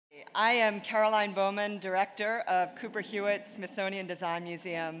I am Caroline Bowman, Director of Cooper Hewitt Smithsonian Design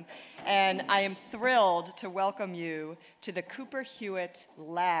Museum, and I am thrilled to welcome you to the Cooper Hewitt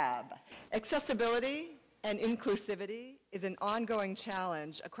Lab. Accessibility and inclusivity is an ongoing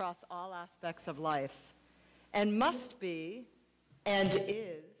challenge across all aspects of life, and must be, and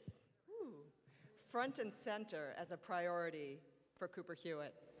is, front and center as a priority for Cooper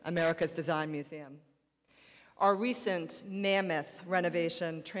Hewitt, America's Design Museum. Our recent mammoth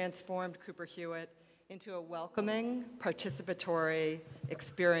renovation transformed Cooper Hewitt into a welcoming, participatory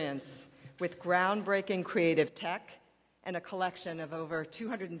experience with groundbreaking creative tech and a collection of over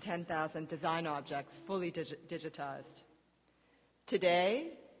 210,000 design objects fully digitized.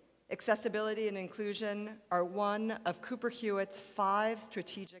 Today, accessibility and inclusion are one of Cooper Hewitt's 5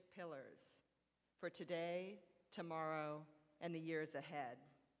 strategic pillars for today, tomorrow, and the years ahead.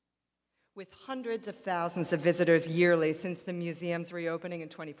 With hundreds of thousands of visitors yearly since the museum's reopening in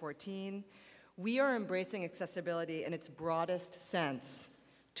 2014, we are embracing accessibility in its broadest sense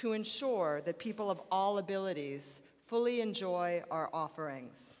to ensure that people of all abilities fully enjoy our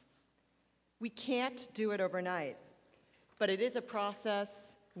offerings. We can't do it overnight, but it is a process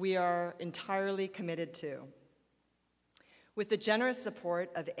we are entirely committed to. With the generous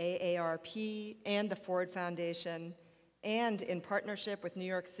support of AARP and the Ford Foundation, and in partnership with New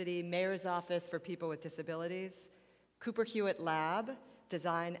York City Mayor's Office for People with Disabilities, Cooper Hewitt Lab,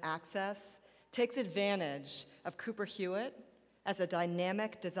 Design Access, takes advantage of Cooper Hewitt as a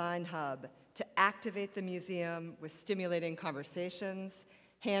dynamic design hub to activate the museum with stimulating conversations,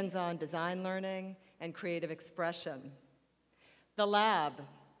 hands-on design learning, and creative expression. The Lab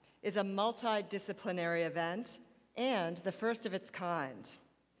is a multidisciplinary event and the first of its kind.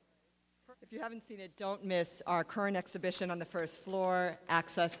 If you haven't seen it, don't miss our current exhibition on the first floor,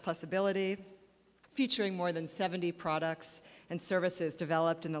 Access Plus Ability, featuring more than 70 products and services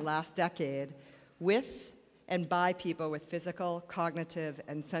developed in the last decade with and by people with physical, cognitive,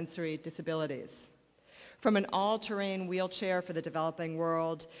 and sensory disabilities. From an all-terrain wheelchair for the developing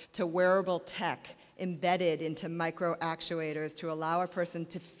world to wearable tech embedded into micro actuators to allow a person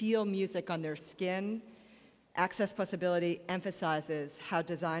to feel music on their skin, Access Plus Ability emphasizes how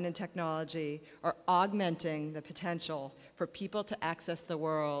design and technology are augmenting the potential for people to access the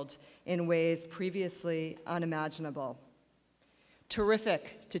world in ways previously unimaginable.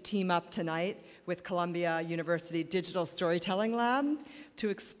 Terrific to team up tonight with Columbia University Digital Storytelling Lab to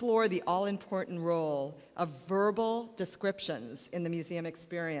explore the all-important role of verbal descriptions in the museum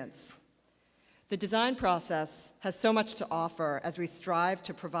experience. The design process has so much to offer as we strive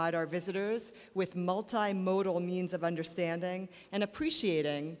to provide our visitors with multimodal means of understanding and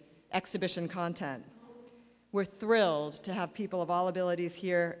appreciating exhibition content. We're thrilled to have people of all abilities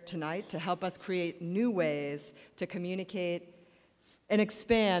here tonight to help us create new ways to communicate and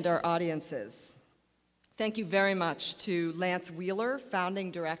expand our audiences. Thank you very much to Lance Weiler, founding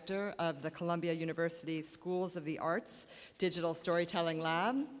director of the Columbia University Schools of the Arts Digital Storytelling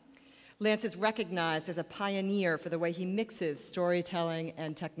Lab. Lance is recognized as a pioneer for the way he mixes storytelling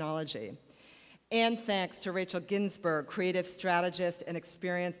and technology. And thanks to Rachel Ginsberg, creative strategist and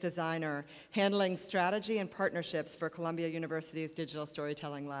experienced designer, handling strategy and partnerships for Columbia University's Digital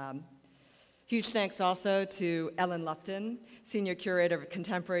Storytelling Lab. Huge thanks also to Ellen Lupton, Senior Curator of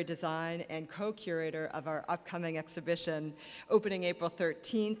Contemporary Design and co-curator of our upcoming exhibition, opening April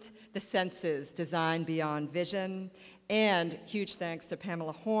 13th, The Senses, Design Beyond Vision. And huge thanks to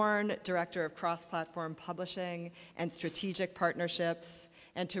Pamela Horn, Director of Cross-Platform Publishing and Strategic Partnerships,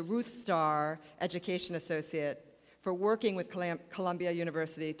 and to Ruth Starr, Education Associate, for working with Columbia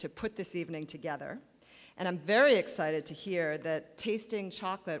University to put this evening together. And I'm very excited to hear that tasting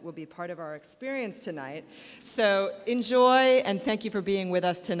chocolate will be part of our experience tonight. So enjoy, and thank you for being with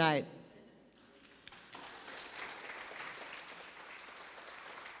us tonight.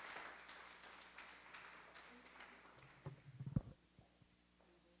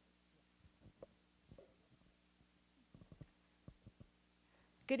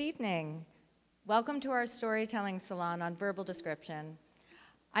 Good evening. Welcome to our storytelling salon on verbal description.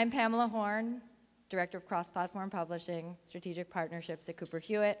 I'm Pamela Horn, Director of Cross-Platform Publishing, Strategic Partnerships at Cooper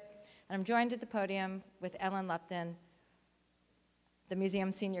Hewitt, and I'm joined at the podium with Ellen Lupton, the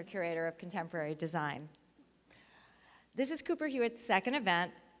museum's Senior Curator of Contemporary Design. This is Cooper Hewitt's second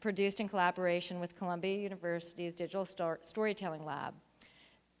event, produced in collaboration with Columbia University's Digital Storytelling Lab.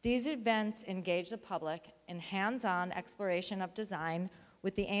 These events engage the public in hands-on exploration of design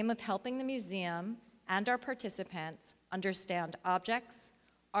with the aim of helping the museum and our participants understand objects,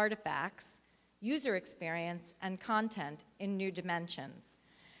 artifacts, user experience, and content in new dimensions.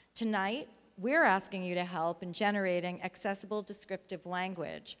 Tonight, we're asking you to help in generating accessible descriptive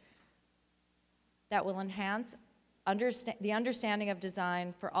language that will enhance the understanding of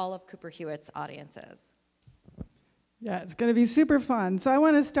design for all of Cooper Hewitt's audiences. Yeah, it's going to be super fun. So I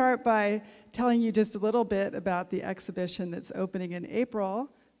want to start by telling you just a little bit about the exhibition that's opening in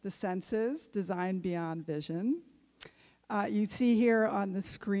April, The Senses, Design Beyond Vision. You see here on the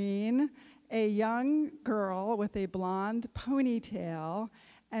screen a young girl with a blonde ponytail.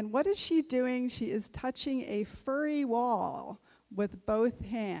 And what is she doing? She is touching a furry wall with both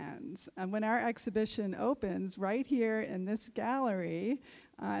hands. And when our exhibition opens right here in this gallery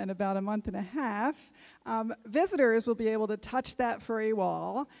in about a month and a half, visitors will be able to touch that furry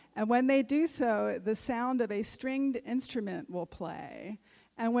wall. And when they do so, the sound of a stringed instrument will play.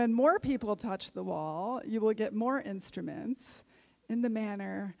 And when more people touch the wall, you will get more instruments in the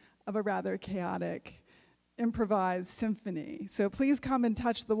manner of a rather chaotic improvised symphony. So please come and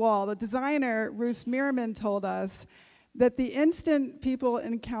touch the wall. The designer, Roos Meerman, told us that the instant people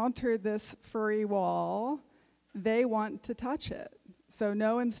encounter this furry wall, they want to touch it. So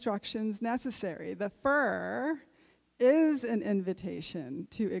no instructions necessary. The fur is an invitation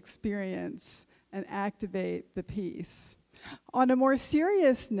to experience and activate the piece. On a more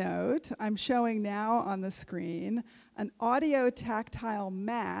serious note, I'm showing now on the screen an audio tactile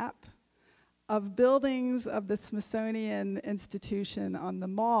map of buildings of the Smithsonian Institution on the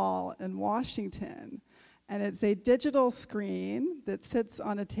Mall in Washington. And it's a digital screen that sits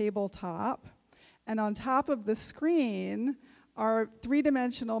on a tabletop. And on top of the screen are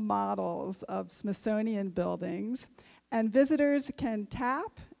three-dimensional models of Smithsonian buildings. And visitors can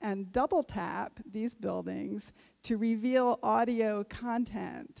tap and double tap these buildings to reveal audio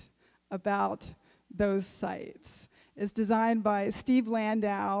content about those sites. It's designed by Steve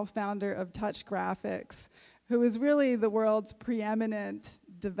Landau, founder of Touch Graphics, who is really the world's preeminent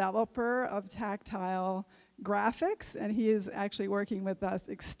developer of tactile graphics, and he is actually working with us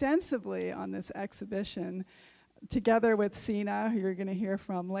extensively on this exhibition, together with Sina, who you're going to hear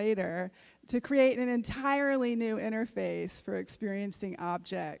from later, to create an entirely new interface for experiencing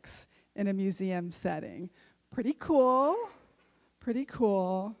objects in a museum setting. Pretty cool, pretty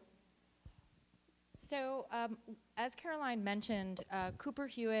cool. So, as Caroline mentioned, Cooper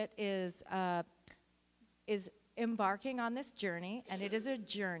Hewitt is embarking on this journey, and it is a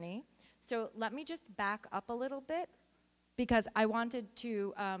journey. So let me just back up a little bit, because I wanted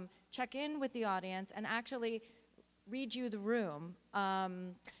to check in with the audience and actually read you the room.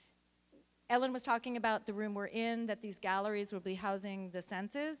 Ellen was talking about the room we're in, that these galleries will be housing the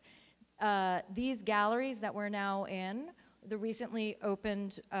senses. These galleries that we're now in, the recently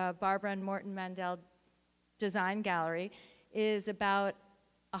opened Barbara and Morton Mandel Design Gallery, is about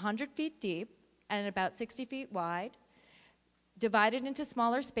 100 feet deep and about 60 feet wide, divided into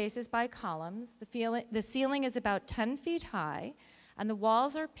smaller spaces by columns. The ceiling is about 10 feet high, and the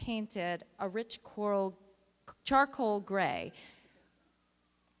walls are painted a rich charcoal gray.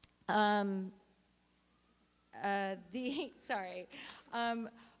 Some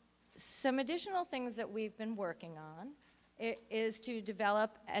additional things that we've been working on is to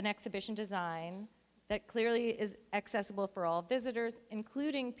develop an exhibition design that clearly is accessible for all visitors,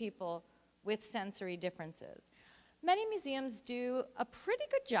 including people with sensory differences. Many museums do a pretty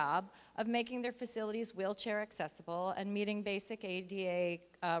good job of making their facilities wheelchair accessible and meeting basic ADA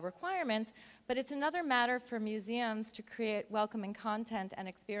requirements, but it's another matter for museums to create welcoming content and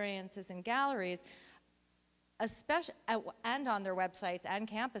experiences in galleries, especially and on their websites and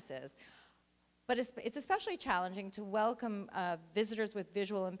campuses. But it's especially challenging to welcome visitors with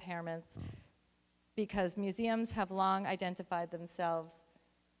visual impairments, because museums have long identified themselves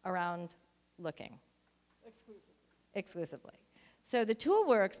around looking. Exclusively. So the tool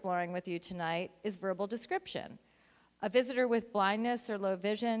we're exploring with you tonight is verbal description. A visitor with blindness or low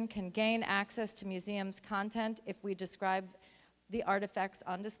vision can gain access to museum's content if we describe the artifacts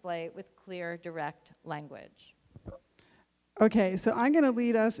on display with clear, direct language. Okay, so I'm going to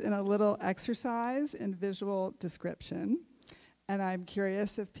lead us in a little exercise in visual description, and I'm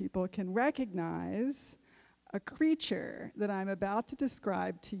curious if people can recognize a creature that I'm about to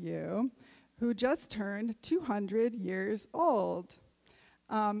describe to you, who just turned 200 years old.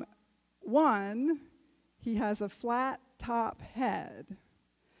 One, he has a flat top head.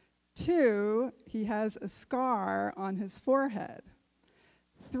 Two, he has a scar on his forehead.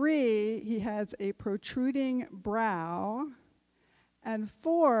 Three, he has a protruding brow. And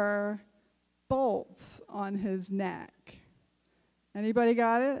four, bolts on his neck. Anybody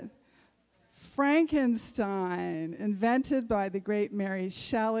got it? Frankenstein, invented by the great Mary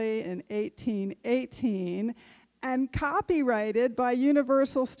Shelley in 1818 and copyrighted by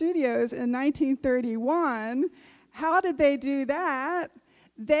Universal Studios in 1931. How did they do that?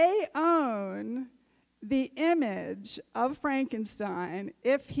 They own the image of Frankenstein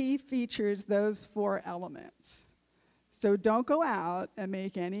if he features those 4 elements. So don't go out and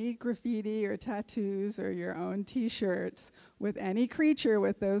make any graffiti or tattoos or your own t-shirts with any creature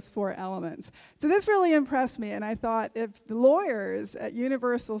with those 4 elements. So this really impressed me, and I thought if the lawyers at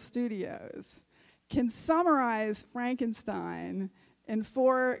Universal Studios can summarize Frankenstein in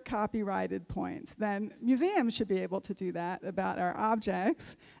 4 copyrighted points, then museums should be able to do that about our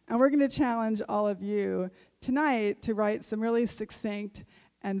objects. And we're going to challenge all of you tonight to write some really succinct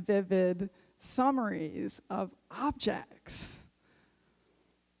and vivid summaries of objects.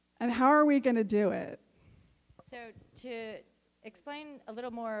 And how are we going to do it? So to explain a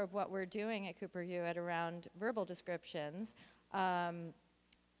little more of what we're doing at Cooper Hewitt around verbal descriptions,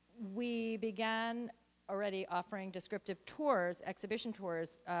 we began already offering descriptive tours, exhibition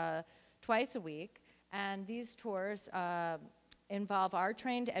tours, twice a week. And these tours involve our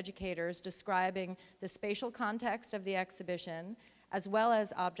trained educators describing the spatial context of the exhibition, as well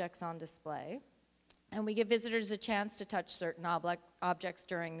as objects on display. And we give visitors a chance to touch certain objects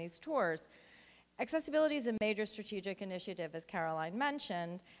during these tours. Accessibility is a major strategic initiative, as Caroline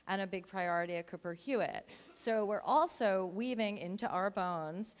mentioned, and a big priority at Cooper Hewitt. So we're also weaving into our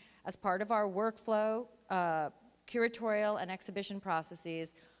bones, as part of our workflow, curatorial and exhibition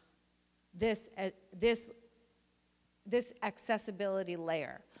processes, this accessibility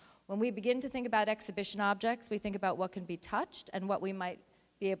layer. When we begin to think about exhibition objects, we think about what can be touched and what we might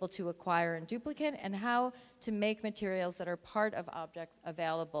be able to acquire in duplicate, and how to make materials that are part of objects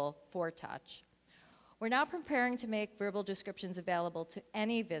available for touch. We're now preparing to make verbal descriptions available to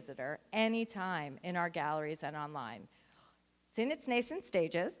any visitor, anytime, in our galleries and online. It's in its nascent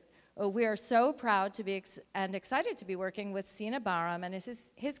stages. We are so proud to be and excited to be working with Sina Baram and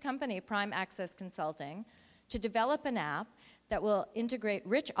his company, Prime Access Consulting, to develop an app that will integrate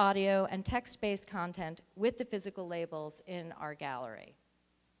rich audio and text-based content with the physical labels in our gallery.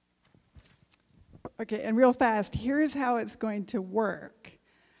 Okay, and real fast, here's how it's going to work.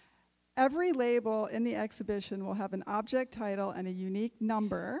 Every label in the exhibition will have an object title and a unique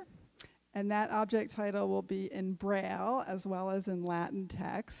number, and that object title will be in Braille as well as in Latin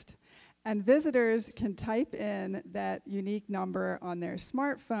text. And visitors can type in that unique number on their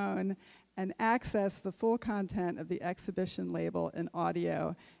smartphone and access the full content of the exhibition label in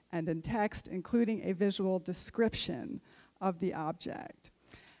audio and in text, including a visual description of the object.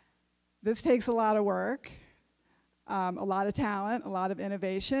 This takes a lot of work, a lot of talent, a lot of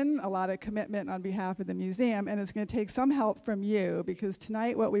innovation, a lot of commitment on behalf of the museum, and it's going to take some help from you, because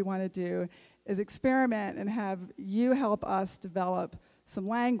tonight what we want to do is experiment and have you help us develop some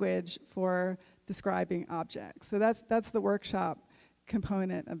language for describing objects. So that's the workshop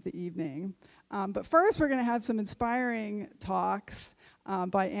component of the evening. But first, we're going to have some inspiring talks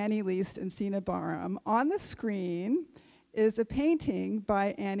by Annie Least and Sina Baram. On the screen is a painting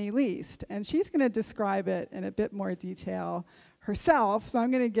by Annie Least, and she's going to describe it in a bit more detail herself, so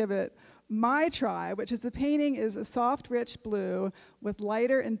I'm going to give it my try, which is the painting is a soft, rich blue with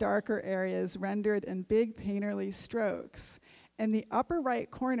lighter and darker areas rendered in big painterly strokes. In the upper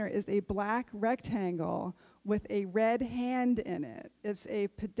right corner is a black rectangle with a red hand in it. It's a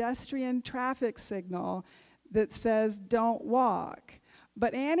pedestrian traffic signal that says, "Don't walk."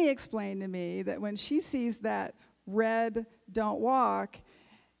 But Annie explained to me that when she sees that red "Don't walk,"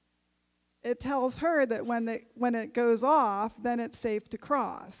 it tells her that when it goes off, then it's safe to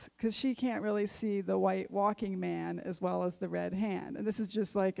cross, because she can't really see the white walking man as well as the red hand. And this is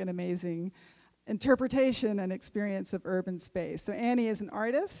just like an amazing interpretation and experience of urban space. So Annie is an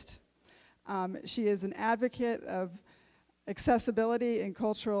artist. She is an advocate of accessibility in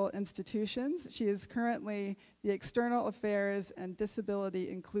cultural institutions. She is currently the External Affairs and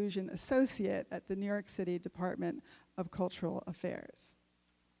Disability Inclusion Associate at the New York City Department of Cultural Affairs.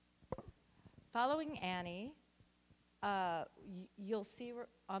 Following Annie, you'll see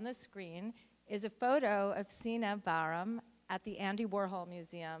on the screen is a photo of Sina Baram at the Andy Warhol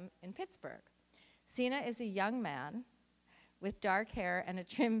Museum in Pittsburgh. Sina is a young man with dark hair and a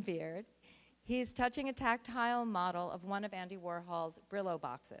trim beard. He's touching a tactile model of one of Andy Warhol's Brillo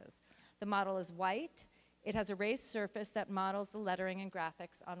boxes. The model is white. It has a raised surface that models the lettering and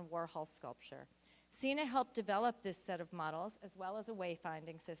graphics on Warhol sculpture. Sina helped develop this set of models, as well as a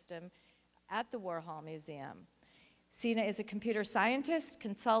wayfinding system at the Warhol Museum. Sina is a computer scientist,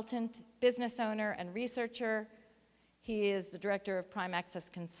 consultant, business owner, and researcher. He is the director of Prime Access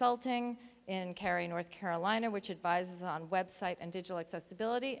Consulting in Cary, North Carolina, which advises on website and digital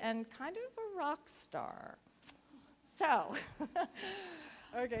accessibility, and kind of a rock star. So.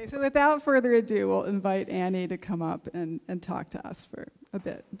 Okay, so without further ado, we'll invite Annie to come up and talk to us for a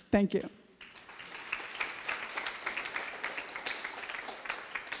bit. Thank you.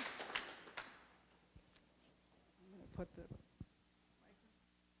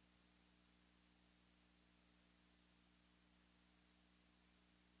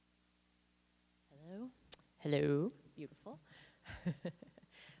 Hello, beautiful.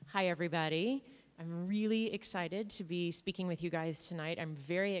 Hi, everybody. I'm really excited to be speaking with you guys tonight. I'm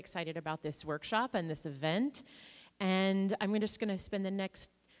very excited about this workshop and this event. And I'm just going to spend the next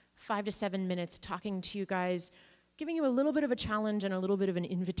 5 to 7 minutes talking to you guys, giving you a little bit of a challenge and a little bit of an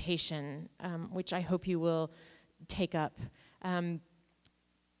invitation, which I hope you will take up.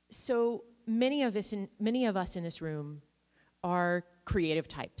 So many of us in this room are creative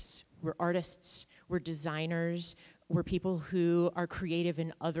types. We're artists, we're designers, we're people who are creative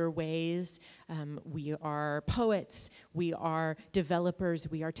in other ways. We are poets, we are developers,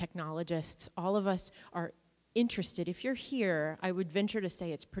 we are technologists. All of us are interested. If you're here, I would venture to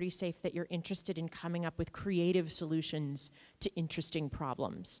say it's pretty safe that you're interested in coming up with creative solutions to interesting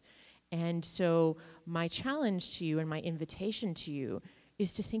problems. And so my challenge to you and my invitation to you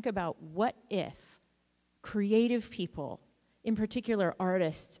is to think about what if creative people, in particular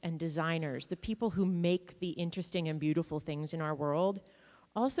artists and designers, the people who make the interesting and beautiful things in our world,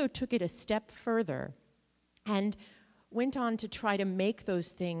 also took it a step further and went on to try to make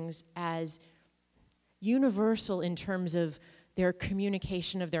those things as universal in terms of their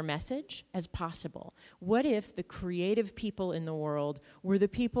communication of their message as possible. What if the creative people in the world were the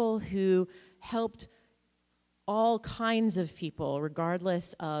people who helped all kinds of people,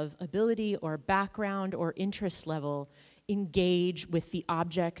 regardless of ability or background or interest level, engage with the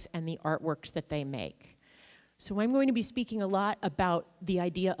objects and the artworks that they make? So I'm going to be speaking a lot about the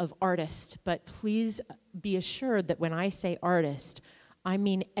idea of artist, but please be assured that when I say artist, I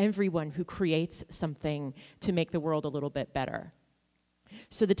mean everyone who creates something to make the world a little bit better.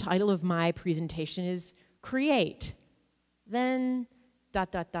 So the title of my presentation is Create, then ...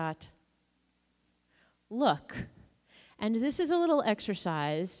 Look. And this is a little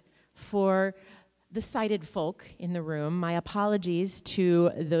exercise for the sighted folk in the room. My apologies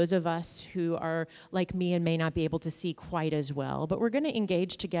to those of us who are like me and may not be able to see quite as well, but we're going to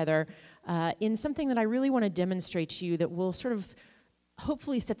engage together in something that I really want to demonstrate to you that will sort of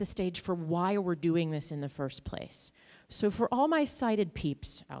hopefully set the stage for why we're doing this in the first place. So for all my sighted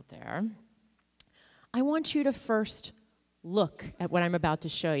peeps out there, I want you to first look at what I'm about to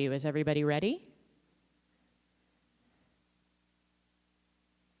show you. Is everybody ready?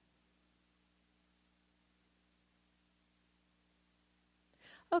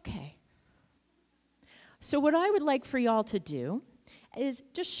 Okay. So what I would like for y'all to do is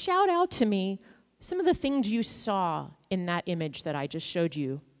just shout out to me some of the things you saw in that image that I just showed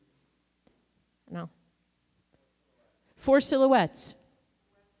you. No. 4 silhouettes.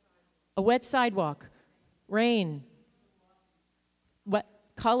 A wet sidewalk. Rain. What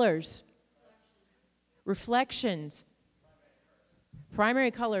colors? Reflections.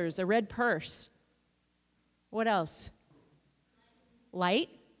 Primary colors. A red purse. What else? Light.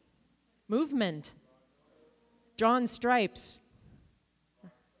 Movement. Drawn stripes.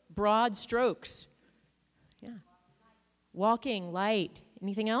 Broad strokes. Yeah. Walking, light.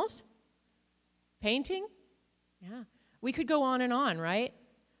 Anything else? Painting? Yeah. We could go on and on, right?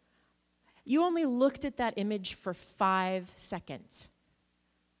 You only looked at that image for 5 seconds.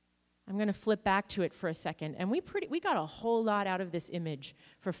 I'm going to flip back to it for a second, and we got a whole lot out of this image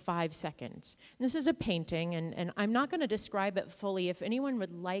for 5 seconds. And this is a painting, and I'm not going to describe it fully. If anyone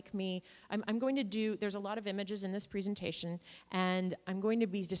would like me, I'm going to do, there's a lot of images in this presentation, and I'm going to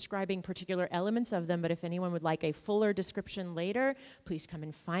be describing particular elements of them, but if anyone would like a fuller description later, please come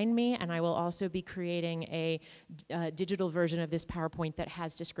and find me, and I will also be creating a digital version of this PowerPoint that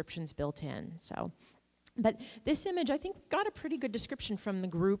has descriptions built in. But this image, I think, got a pretty good description from the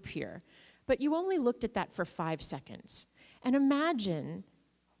group here. But you only looked at that for 5 seconds. And imagine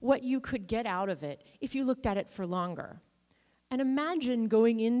what you could get out of it if you looked at it for longer. And imagine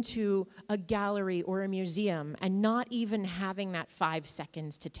going into a gallery or a museum and not even having that 5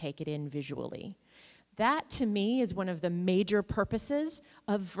 seconds to take it in visually. That, to me, is one of the major purposes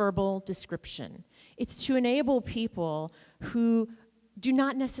of verbal description. It's to enable people who do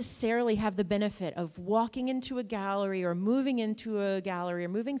not necessarily have the benefit of walking into a gallery or moving into a gallery or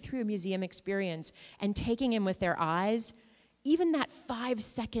moving through a museum experience and taking in with their eyes even that 5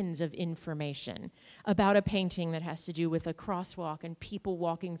 seconds of information about a painting that has to do with a crosswalk and people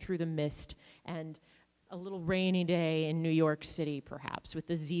walking through the mist and a little rainy day in New York City, perhaps, with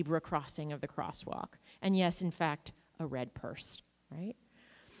the zebra crossing of the crosswalk. And yes, in fact, a red purse, right?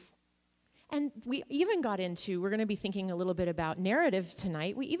 And we even got into, we're going to be thinking a little bit about narrative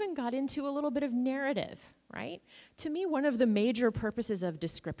tonight. We even got into a little bit of narrative, right? To me, one of the major purposes of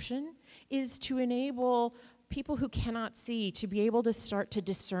description is to enable people who cannot see to be able to start to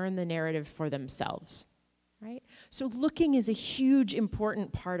discern the narrative for themselves, right? So looking is a huge,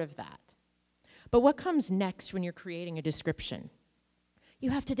 important part of that. But what comes next when you're creating a description? You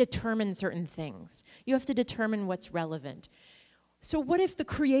have to determine certain things. You have to determine what's relevant. So what if the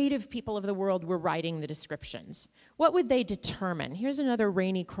creative people of the world were writing the descriptions? What would they determine? Here's another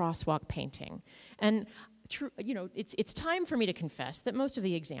rainy crosswalk painting. And it's time for me to confess that most of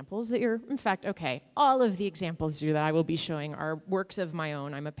the examples that in fact, all of the examples that I will be showing are works of my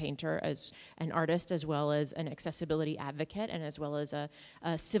own. I'm a painter, as an artist, as well as an accessibility advocate, and as well as a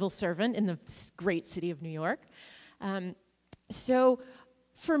civil servant in the great city of New York. So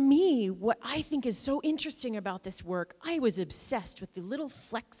for me, what I think is so interesting about this work, I was obsessed with the little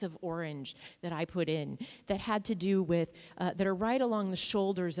flecks of orange that I put in that had to do with, that are right along the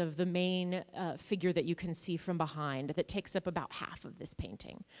shoulders of the main figure that you can see from behind that takes up about half of this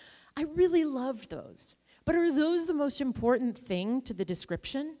painting. I really loved those. But are those the most important thing to the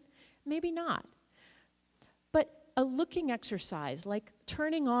description? Maybe not. But a looking exercise, like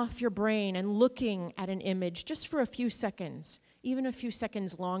turning off your brain and looking at an image just for a few seconds, even a few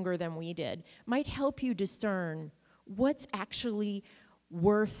seconds longer than we did, might help you discern what's actually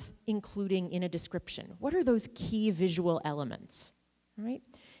worth including in a description. What are those key visual elements, right?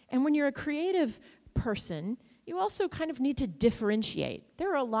 And when you're a creative person, you also kind of need to differentiate.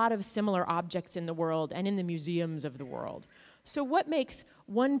 There are a lot of similar objects in the world and in the museums of the world. So what makes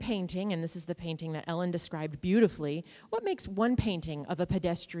one painting, and this is the painting that Ellen described beautifully, what makes one painting of a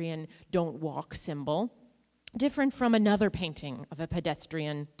pedestrian don't walk symbol different from another painting of a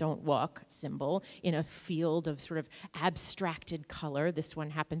pedestrian don't walk symbol in a field of sort of abstracted color? This one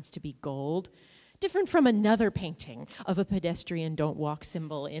happens to be gold. Different from another painting of a pedestrian don't walk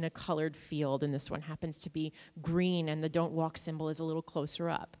symbol in a colored field, and this one happens to be green, and the don't walk symbol is a little closer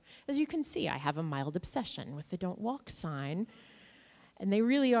up. As you can see, I have a mild obsession with the don't walk sign. And they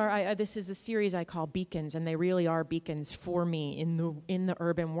really are, this is a series I call Beacons, and they really are beacons for me in the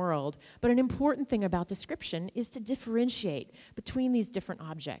urban world. But an important thing about description is to differentiate between these different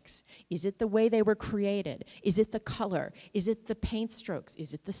objects. Is it the way they were created? Is it the color? Is it the paint strokes?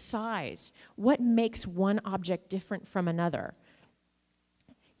 Is it the size? What makes one object different from another?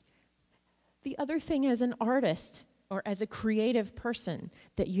 The other thing as an artist or as a creative person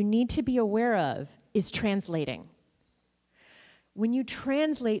that you need to be aware of is translating. When you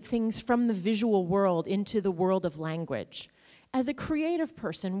translate things from the visual world into the world of language, as a creative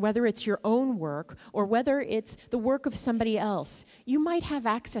person, whether it's your own work or whether it's the work of somebody else, you might have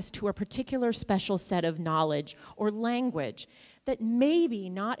access to a particular special set of knowledge or language that maybe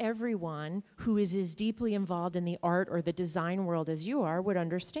not everyone who is as deeply involved in the art or the design world as you are would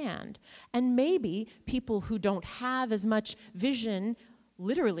understand. And maybe people who don't have as much vision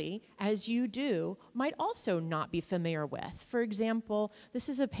literally, as you do, might also not be familiar with. For example, this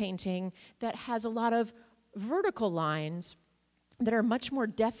is a painting that has a lot of vertical lines that are much more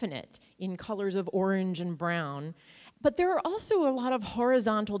definite in colors of orange and brown, but there are also a lot of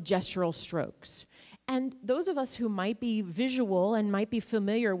horizontal gestural strokes. And those of us who might be visual and might be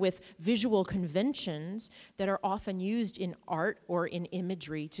familiar with visual conventions that are often used in art or in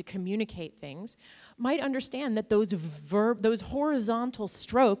imagery to communicate things might understand that those horizontal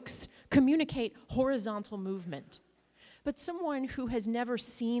strokes communicate horizontal movement. But someone who has never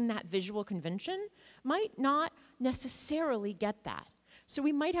seen that visual convention might not necessarily get that. So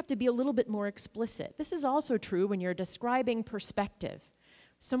we might have to be a little bit more explicit. This is also true when you're describing perspective.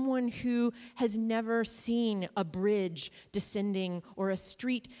 Someone who has never seen a bridge descending or a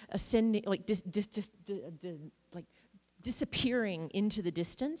street ascending, like disappearing into the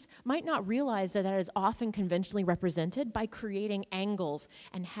distance, might not realize that that is often conventionally represented by creating angles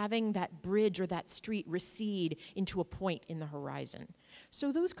and having that bridge or that street recede into a point in the horizon.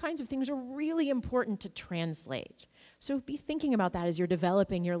 So those kinds of things are really important to translate. So be thinking about that as you're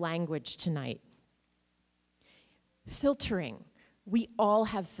developing your language tonight. Filtering. We all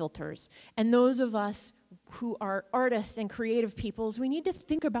have filters. And those of us who are artists and creative peoples, we need to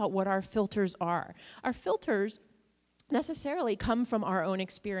think about what our filters are. Our filters necessarily come from our own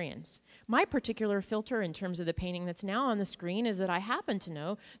experience. My particular filter in terms of the painting that's now on the screen is that I happen to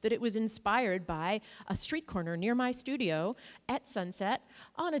know that it was inspired by a street corner near my studio at sunset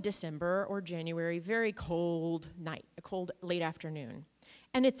on a December or January very cold night, a cold late afternoon.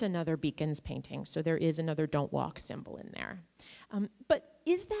 And it's another Beacons painting, so there is another don't walk symbol in there. But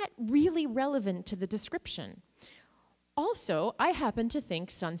is that really relevant to the description? Also, I happen to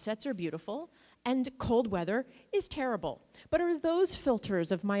think sunsets are beautiful and cold weather is terrible. But are those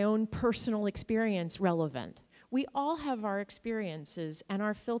filters of my own personal experience relevant? We all have our experiences and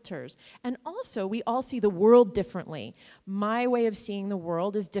our filters. And also, we all see the world differently. My way of seeing the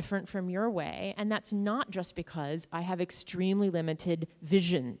world is different from your way, and that's not just because I have extremely limited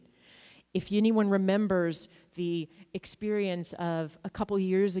vision. If anyone remembers the experience of a couple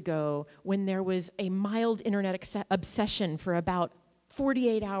years ago when there was a mild internet obsession for about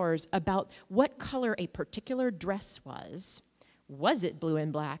 48 hours about what color a particular dress was it blue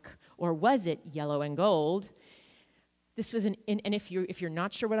and black, or was it yellow and gold? This was and if you're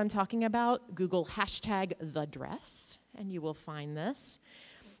not sure what I'm talking about, Google #thedress, and you will find this.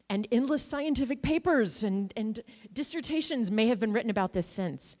 And endless scientific papers and dissertations may have been written about this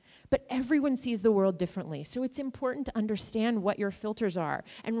since. But everyone sees the world differently, so it's important to understand what your filters are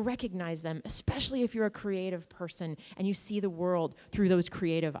and recognize them, especially if you're a creative person and you see the world through those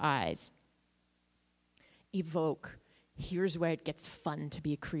creative eyes. Evoke. Here's where it gets fun to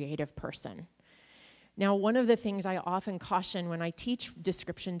be a creative person. Now, one of the things I often caution when I teach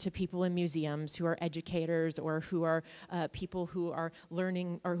description to people in museums who are educators or who are people who are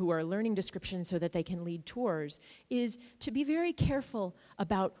learning description so that they can lead tours is to be very careful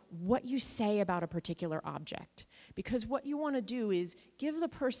about what you say about a particular object. Because what you want to do is give the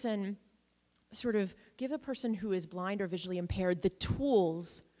person who is blind or visually impaired the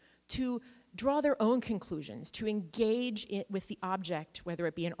tools to draw their own conclusions, to engage with the object, whether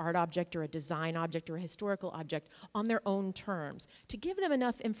it be an art object or a design object or a historical object, on their own terms, to give them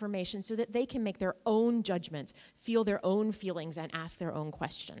enough information so that they can make their own judgments, feel their own feelings, and ask their own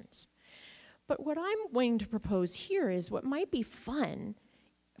questions. But what I'm going to propose here is what might be fun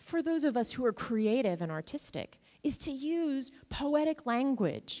for those of us who are creative and artistic is to use poetic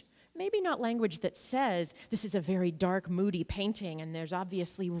language. Maybe not language that says, this is a very dark, moody painting, and there's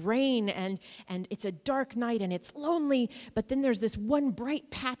obviously rain, and it's a dark night, and it's lonely, but then there's this one bright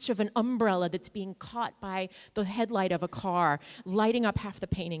patch of an umbrella that's being caught by the headlight of a car, lighting up half the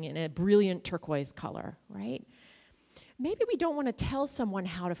painting in a brilliant turquoise color, right? Maybe we don't want to tell someone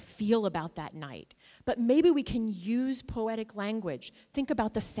how to feel about that night, but maybe we can use poetic language. Think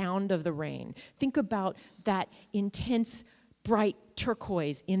about the sound of the rain. Think about that intense bright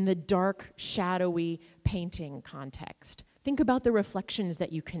turquoise in the dark, shadowy painting context. Think about the reflections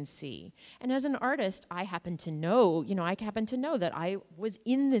that you can see. And as an artist, I happen to know that I was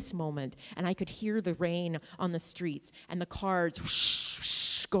in this moment and I could hear the rain on the streets and the cars whoosh,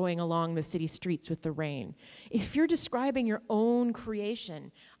 whoosh, going along the city streets with the rain. If you're describing your own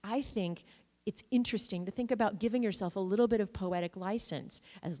creation, I think it's interesting to think about giving yourself a little bit of poetic license,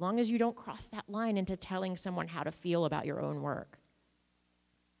 as long as you don't cross that line into telling someone how to feel about your own work.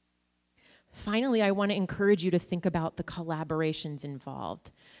 Finally, I want to encourage you to think about the collaborations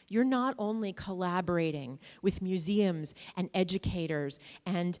involved. You're not only collaborating with museums and educators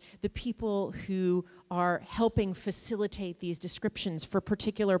and the people who are helping facilitate these descriptions for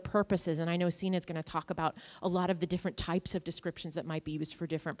particular purposes, and I know Sina's going to talk about a lot of the different types of descriptions that might be used for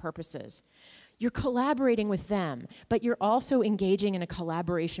different purposes. You're collaborating with them, but you're also engaging in a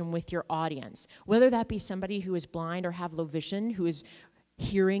collaboration with your audience, whether that be somebody who is blind or have low vision, who is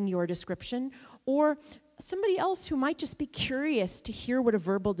hearing your description, or somebody else who might just be curious to hear what a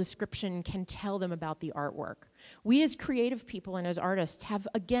verbal description can tell them about the artwork. We as creative people and as artists have,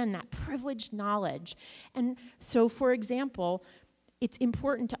 again, that privileged knowledge. And so, for example, it's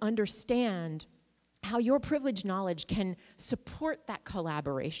important to understand how your privileged knowledge can support that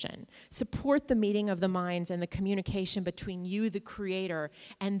collaboration, support the meeting of the minds and the communication between you, the creator,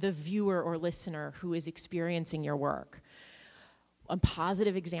 and the viewer or listener who is experiencing your work. A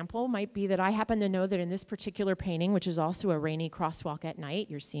positive example might be that I happen to know that in this particular painting, which is also a rainy crosswalk at night,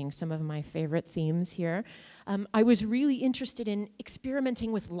 you're seeing some of my favorite themes here, I was really interested in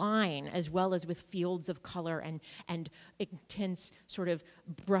experimenting with line as well as with fields of color and intense sort of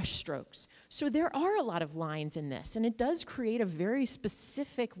brush strokes. So there are a lot of lines in this, and it does create a very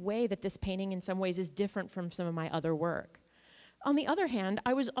specific way that this painting in some ways is different from some of my other work. On the other hand,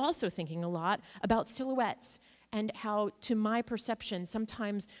 I was also thinking a lot about silhouettes, and how, to my perception,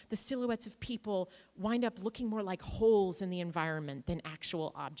 sometimes the silhouettes of people wind up looking more like holes in the environment than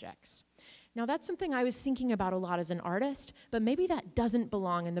actual objects. Now, that's something I was thinking about a lot as an artist, but maybe that doesn't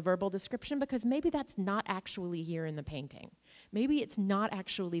belong in the verbal description because maybe that's not actually here in the painting. Maybe it's not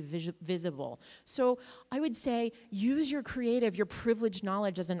actually visible. So I would say use your creative, your privileged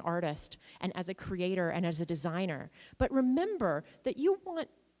knowledge as an artist and as a creator and as a designer. But remember that you want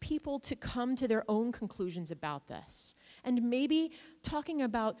people to come to their own conclusions about this. And maybe talking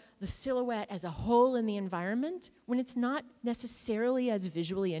about the silhouette as a whole in the environment, when it's not necessarily as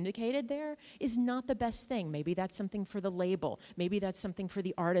visually indicated there, is not the best thing. Maybe that's something for the label. Maybe that's something for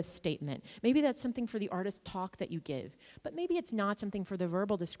the artist's statement. Maybe that's something for the artist's talk that you give. But maybe it's not something for the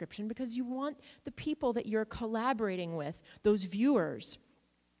verbal description because you want the people that you're collaborating with, those viewers,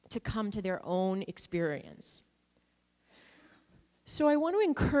 to come to their own experience. So I want to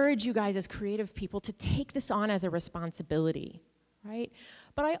encourage you guys as creative people to take this on as a responsibility, right?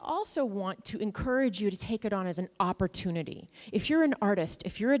 But I also want to encourage you to take it on as an opportunity. If you're an artist,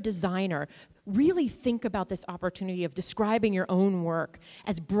 if you're a designer, really think about this opportunity of describing your own work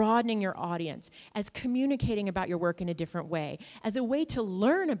as broadening your audience, as communicating about your work in a different way, as a way to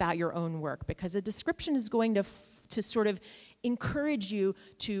learn about your own work, because a description is going to sort of encourage you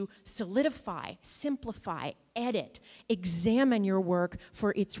to solidify, simplify, edit, examine your work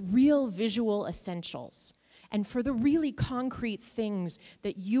for its real visual essentials and for the really concrete things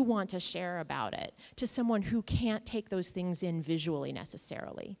that you want to share about it to someone who can't take those things in visually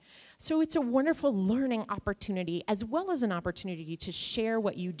necessarily. So it's a wonderful learning opportunity as well as an opportunity to share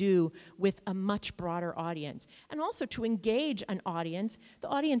what you do with a much broader audience and also to engage an audience, the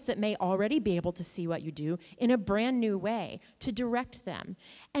audience that may already be able to see what you do, in a brand new way, to direct them.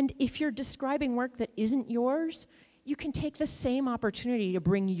 And if you're describing work that isn't yours, you can take the same opportunity to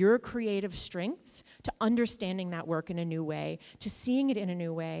bring your creative strengths to understanding that work in a new way, to seeing it in a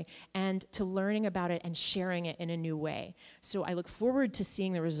new way, and to learning about it and sharing it in a new way. So I look forward to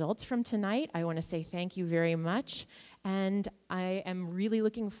seeing the results from tonight. I want to say thank you very much. And I am really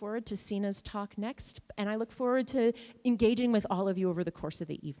looking forward to Sina's talk next. And I look forward to engaging with all of you over the course of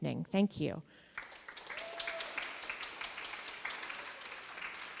the evening. Thank you.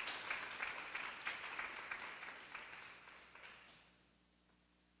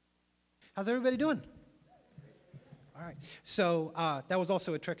 How's everybody doing? All right. So that was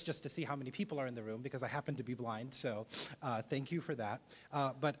also a trick just to see how many people are in the room because I happen to be blind. So thank you for that.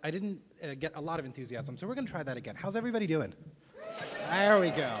 But I didn't get a lot of enthusiasm. So we're going to try that again. How's everybody doing? There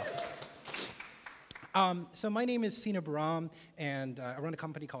we go. So my name is Sina Baram, and I run a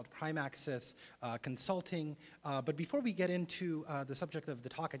company called Prime Access Consulting. But before we get into the subject of the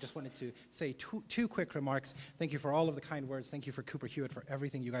talk, I just wanted to say two quick remarks. Thank you for all of the kind words. Thank you for Cooper Hewitt for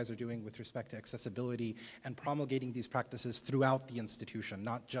everything you guys are doing with respect to accessibility and promulgating these practices throughout the institution,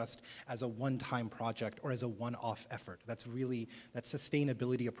 not just as a one-time project or as a one-off effort. That's really, that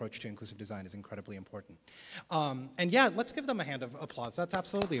sustainability approach to inclusive design is incredibly important. And yeah, let's give them a hand of applause. That's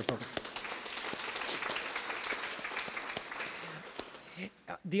absolutely appropriate.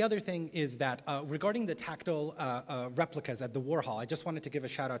 The other thing is that regarding the tactile replicas at the Warhol, I just wanted to give a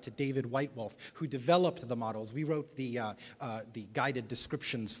shout out to David Whitewolf, who developed the models. We wrote the guided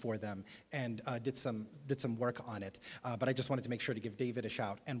descriptions for them and did some work on it. But I just wanted to make sure to give David a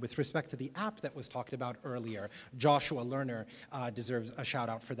shout. And with respect to the app that was talked about earlier, Joshua Lerner deserves a shout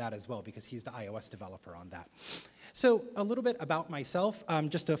out for that as well, because he's the iOS developer on that. So a little bit about myself,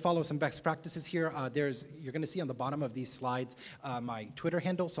 just to follow some best practices here. You're going to see on the bottom of these slides my Twitter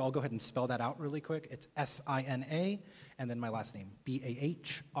handle, so I'll go ahead and spell that out really quick. It's S-I-N-A, and then my last name,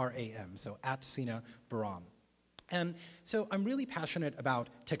 B-A-H-R-A-M, so @Sina Baram. And so I'm really passionate about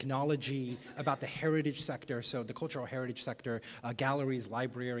technology, about the heritage sector, so the cultural heritage sector, galleries,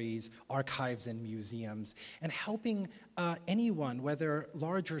 libraries, archives, and museums, and helping anyone, whether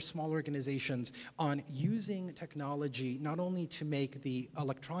large or small organizations, on using technology not only to make the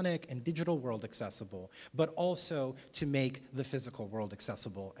electronic and digital world accessible, but also to make the physical world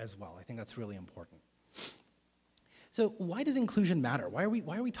accessible as well. I think that's really important. So why does inclusion matter? Why are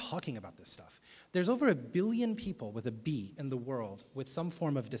we talking about this stuff? There's over 1 billion people with a B in the world with some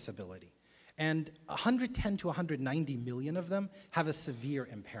form of disability. And 110 to 190 million of them have a severe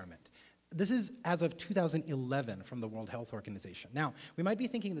impairment. This is as of 2011 from the World Health Organization. Now, we might be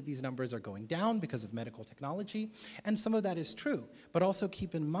thinking that these numbers are going down because of medical technology, and some of that is true. But also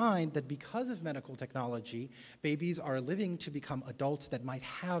keep in mind that because of medical technology, babies are living to become adults that might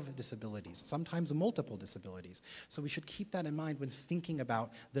have disabilities, sometimes multiple disabilities. So we should keep that in mind when thinking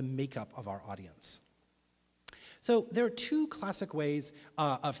about the makeup of our audience. So there are two classic ways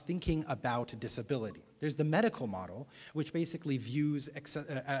of thinking about disability. There's the medical model, which basically views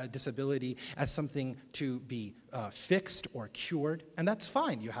disability as something to be fixed or cured, and that's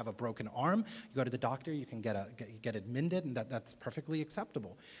fine. You have a broken arm, you go to the doctor, you can get admitted, and that's perfectly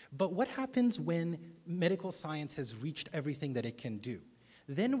acceptable. But what happens when medical science has reached everything that it can do?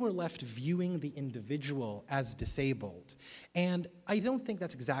 Then we're left viewing the individual as disabled, and I don't think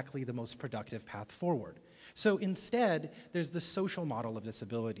that's exactly the most productive path forward. So instead, there's the social model of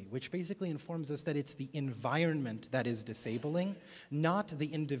disability, which basically informs us that it's the environment that is disabling, not the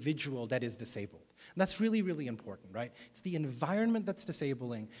individual that is disabled. And that's really, really important, right? It's the environment that's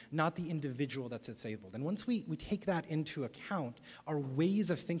disabling, not the individual that's disabled. And once we take that into account, our ways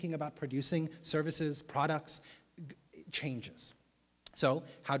of thinking about producing services, products, changes. So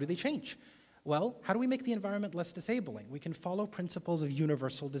how do they change? Well, how do we make the environment less disabling? We can follow principles of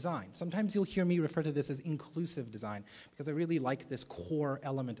universal design. Sometimes you'll hear me refer to this as inclusive design because I really like this core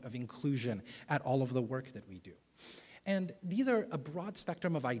element of inclusion at all of the work that we do. And these are a broad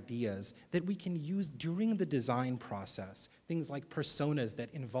spectrum of ideas that we can use during the design process. Things like personas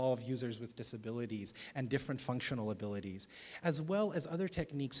that involve users with disabilities and different functional abilities, as well as other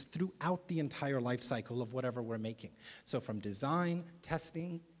techniques throughout the entire life cycle of whatever we're making. So from design,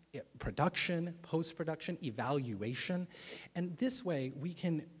 testing, production, post-production, evaluation, and this way we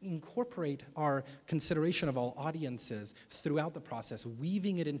can incorporate our consideration of all audiences throughout the process,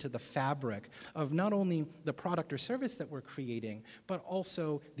 weaving it into the fabric of not only the product or service that we're creating, but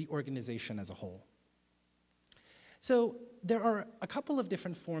also the organization as a whole. So there are a couple of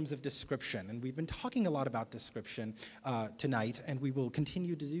different forms of description, and we've been talking a lot about description tonight, and we will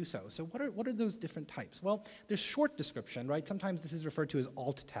continue to do so. So what are those different types? Well, there's short description, right? Sometimes this is referred to as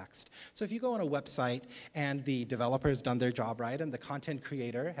alt text. So if you go on a website and the developer has done their job right and the content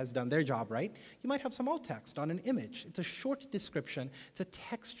creator has done their job right, you might have some alt text on an image. It's a short description. It's a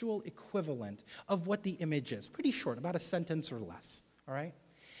textual equivalent of what the image is. Pretty short, about a sentence or less, all right?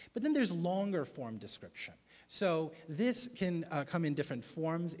 But then there's longer form description. So this can come in different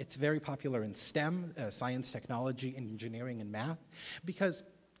forms. It's very popular in STEM, science, technology, engineering, and math, because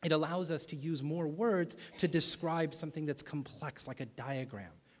it allows us to use more words to describe something that's complex, like a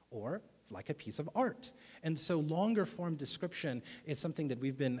diagram, or like a piece of art. And so longer form description is something that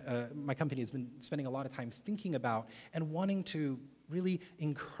we've been, my company has been spending a lot of time thinking about and wanting to really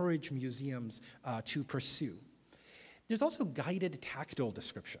encourage museums to pursue. There's also guided tactile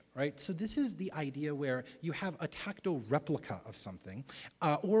description, right? So this is the idea where you have a tactile replica of something,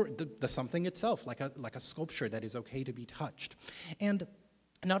 or the something itself, like a sculpture that is okay to be touched. And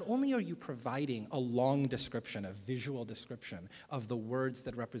not only are you providing a long description, a visual description of the words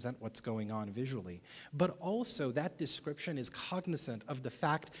that represent what's going on visually, but also that description is cognizant of the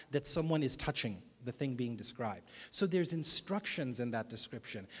fact that someone is touching the thing being described. So there's instructions in that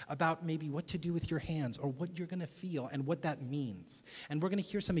description about maybe what to do with your hands or what you're gonna feel and what that means. And we're gonna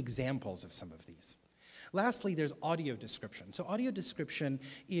hear some examples of some of these. Lastly, there's audio description. So audio description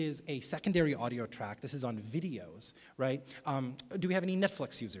is a secondary audio track. This is on videos, right? Do we have any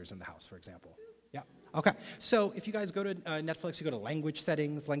Netflix users in the house, for example? Yeah. Okay, so if you guys go to Netflix, you go to language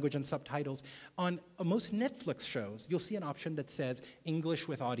settings, language and subtitles. On most Netflix shows, you'll see an option that says English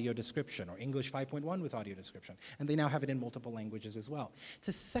with audio description or English 5.1 with audio description. And they now have it in multiple languages as well. It's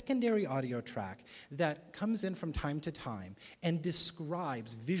a secondary audio track that comes in from time to time and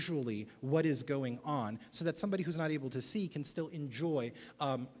describes visually what is going on so that somebody who's not able to see can still enjoy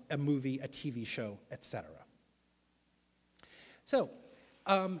a movie, a TV show, etc. So,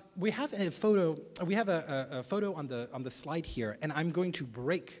 we have a photo. We have a photo on the slide here, and I'm going to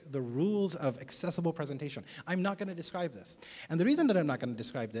break the rules of accessible presentation. I'm not going to describe this, and the reason that I'm not going to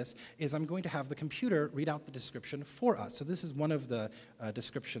describe this is I'm going to have the computer read out the description for us. So this is one of the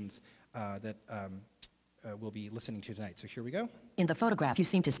descriptions that we'll be listening to tonight. So here we go. In the photograph, you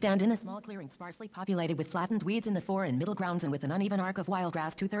seem to stand in a small clearing sparsely populated with flattened weeds in the fore and middle grounds and with an uneven arc of wild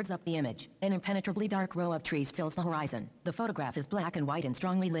grass 2/3 up the image. An impenetrably dark row of trees fills the horizon. The photograph is black and white and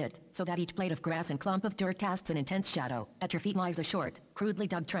strongly lit, so that each blade of grass and clump of dirt casts an intense shadow. At your feet lies a short, crudely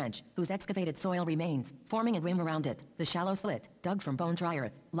dug trench, whose excavated soil remains, forming a rim around it. The shallow slit, dug from bone-dry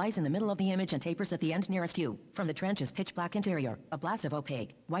earth, lies in the middle of the image and tapers at the end nearest you. From the trench's pitch-black interior, a blast of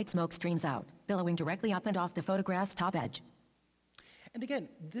opaque, white smoke streams out, billowing directly up and off the photograph's top edge. And again,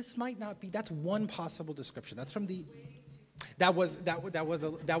 this might not be, that's one possible description. That's from the, that was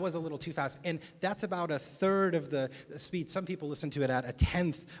a little too fast. And that's about 1/3 of the speed. Some people listen to it at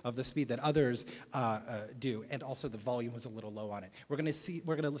 1/10 of the speed that others do. And also the volume was a little low on it. We're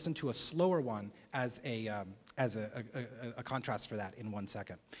gonna listen to a slower one as a contrast for that in 1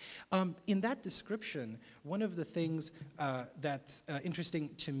 second. In that description, one of the things that's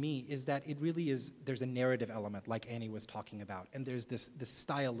interesting to me is that it really is, there's a narrative element like Annie was talking about, and there's this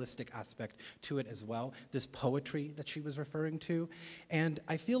stylistic aspect to it as well, this poetry that she was referring to. And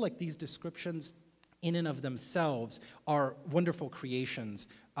I feel like these descriptions in and of themselves are wonderful creations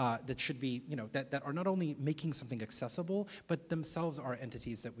that should be, that are not only making something accessible, but themselves are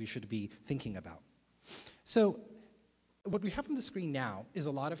entities that we should be thinking about. So what we have on the screen now is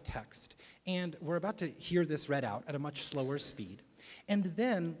a lot of text, and we're about to hear this read out at a much slower speed. And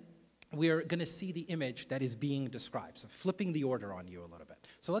then we're going to see the image that is being described, so flipping the order on you a little bit.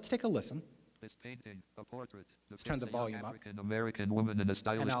 So let's take a listen. This painting, a portrait, let's turn the volume up. African-American woman in a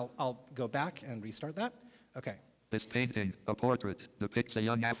stylish... And I'll go back and restart that. Okay. This painting, a portrait, depicts a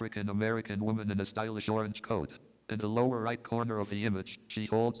young African-American woman in a stylish orange coat. In the lower right corner of the image, she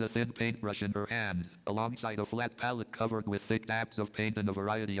holds a thin paintbrush in her hand, alongside a flat palette covered with thick dabs of paint in a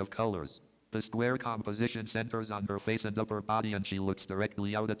variety of colors. The square composition centers on her face and upper body, and she looks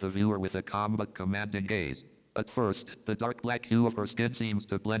directly out at the viewer with a calm but commanding gaze. At first, the dark black hue of her skin seems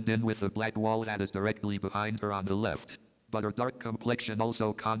to blend in with the black wall that is directly behind her on the left. But her dark complexion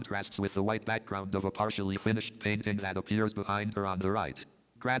also contrasts with the white background of a partially finished painting that appears behind her on the right.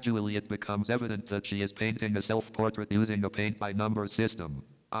 Gradually it becomes evident that she is painting a self-portrait using a paint-by-number system.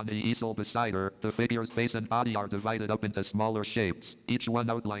 On the easel beside her, the figure's face and body are divided up into smaller shapes, each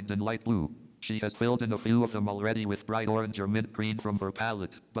one outlined in light blue. She has filled in a few of them already with bright orange or mint green from her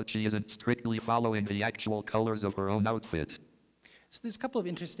palette, but she isn't strictly following the actual colors of her own outfit. So there's a couple of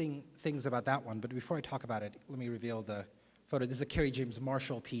interesting things about that one, but before I talk about it, let me reveal the photo. This is a Kerry James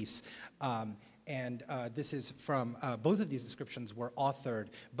Marshall piece. This is from, both of these descriptions were authored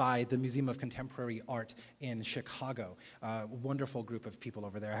by the Museum of Contemporary Art in Chicago. Wonderful group of people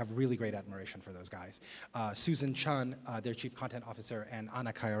over there. I have really great admiration for those guys. Susan Chun, their chief content officer, and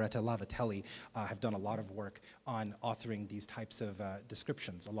Anna Chiaretta Lavatelli have done a lot of work on authoring these types of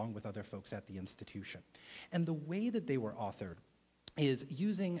descriptions, along with other folks at the institution. And the way that they were authored is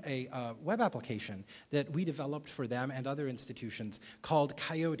using a web application that we developed for them and other institutions called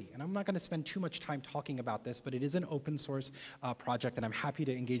Coyote. And I'm not going to spend too much time talking about this, but it is an open source project, and I'm happy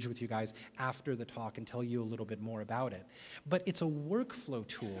to engage with you guys after the talk and tell you a little bit more about it. But it's a workflow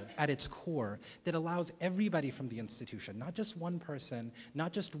tool at its core that allows everybody from the institution, not just one person,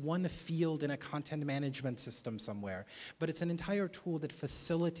 not just one field in a content management system somewhere, but it's an entire tool that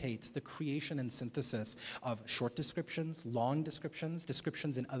facilitates the creation and synthesis of short descriptions, long descriptions,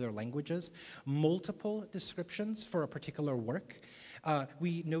 descriptions in other languages, multiple descriptions for a particular work.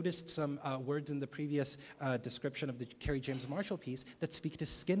 We noticed some words in the previous description of the Kerry James Marshall piece that speak to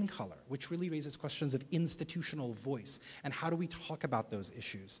skin color, which really raises questions of institutional voice and how do we talk about those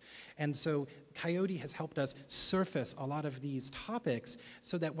issues. And so Coyote has helped us surface a lot of these topics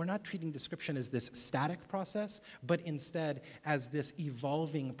so that we're not treating description as this static process, but instead as this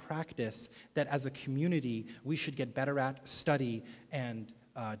evolving practice that as a community we should get better at, study, and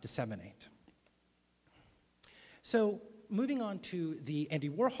disseminate. So moving on to the Andy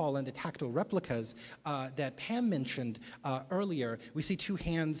Warhol and the tactile replicas that Pam mentioned earlier, we see two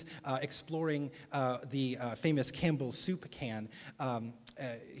hands exploring the famous Campbell's soup can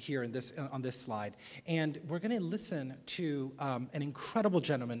here in on this slide. And we're going to listen to an incredible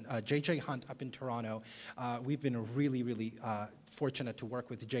gentleman, J.J. Hunt, up in Toronto. We've been really fortunate to work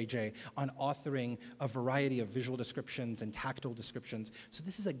with JJ on authoring a variety of visual descriptions and tactile descriptions. So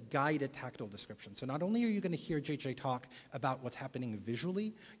this is a guided tactile description. So not only are you going to hear JJ talk about what's happening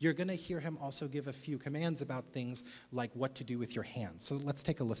visually, you're going to hear him also give a few commands about things like what to do with your hands. So let's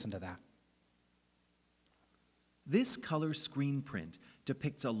take a listen to that. This color screen print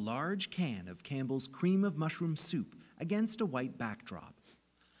depicts a large can of Campbell's cream of mushroom soup against a white backdrop.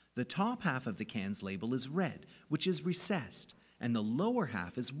 The top half of the can's label is red, which is recessed, and the lower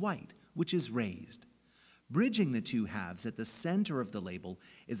half is white, which is raised. Bridging the two halves at the center of the label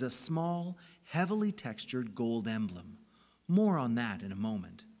is a small, heavily textured gold emblem. More on that in a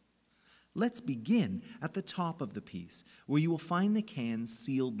moment. Let's begin at the top of the piece, where you will find the can's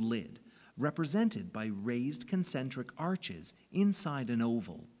sealed lid, represented by raised concentric arches inside an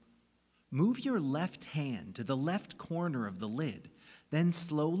oval. Move your left hand to the left corner of the lid, then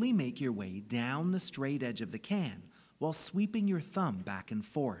slowly make your way down the straight edge of the can, while sweeping your thumb back and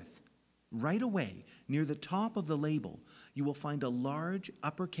forth. Right away, near the top of the label, you will find a large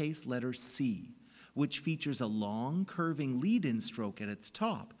uppercase letter C, which features a long, curving lead-in stroke at its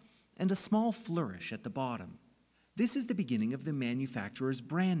top and a small flourish at the bottom. This is the beginning of the manufacturer's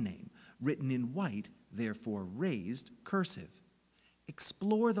brand name, written in white, therefore raised, cursive.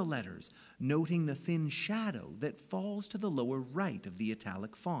 Explore the letters, noting the thin shadow that falls to the lower right of the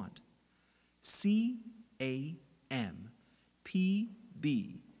italic font. C-A-M-P-B-E-L-L''S.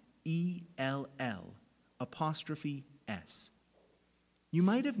 You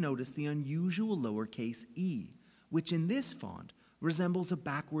might have noticed the unusual lowercase e, which in this font resembles a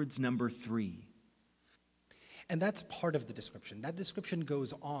backwards number 3. And that's part of the description. That description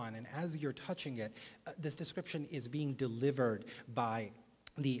goes on, and as you're touching it, this description is being delivered by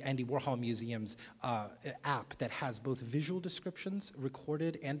the Andy Warhol Museum's app that has both visual descriptions,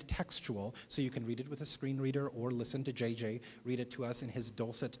 recorded and textual, so you can read it with a screen reader or listen to JJ read it to us in his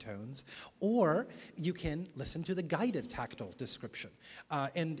dulcet tones, or you can listen to the guided tactile description.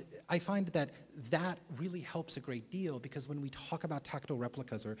 And I find that that really helps a great deal, because when we talk about tactile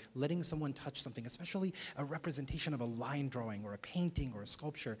replicas or letting someone touch something, especially a representation of a line drawing or a painting or a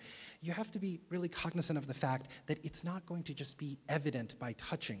sculpture, you have to be really cognizant of the fact that it's not going to just be evident by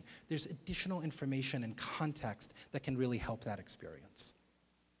touching. There's additional information and context that can really help that experience.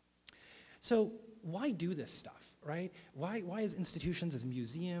 So why do this stuff, right? Why as institutions, as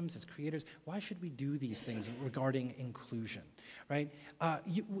museums, as creators, why should we do these things regarding inclusion, right?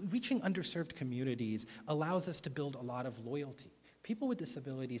 Reaching underserved communities allows us to build a lot of loyalty. People with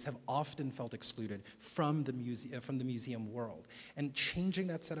disabilities have often felt excluded from the museum world, and changing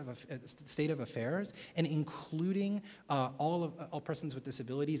that state of affairs and including all persons with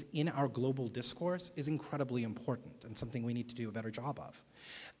disabilities in our global discourse is incredibly important and something we need to do a better job of.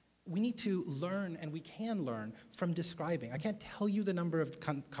 We need to learn, and we can learn from describing. I can't tell you the number of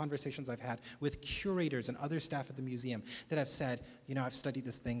conversations I've had with curators and other staff at the museum that have said, you know, I've studied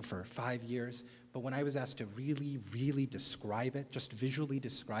this thing for 5 years, but when I was asked to really, really describe it, just visually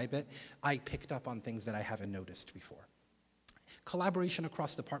describe it, I picked up on things that I haven't noticed before. Collaboration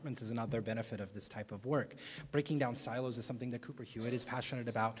across departments is another benefit of this type of work. Breaking down silos is something that Cooper Hewitt is passionate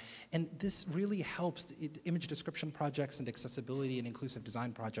about, and this really helps. Image description projects and accessibility and inclusive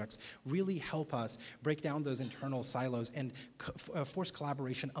design projects really help us break down those internal silos and force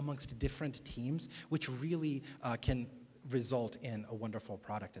collaboration amongst different teams, which really can result in a wonderful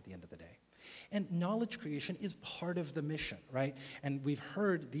product at the end of the day. And knowledge creation is part of the mission, right? And we've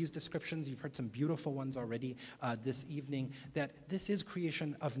heard these descriptions, you've heard some beautiful ones already this evening, that this is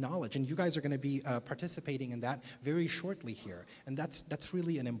creation of knowledge, and you guys are going to be participating in that very shortly here. And that's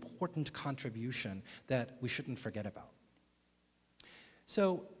really an important contribution that we shouldn't forget about.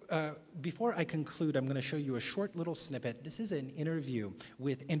 So before I conclude, I'm going to show you a short little snippet. This is an interview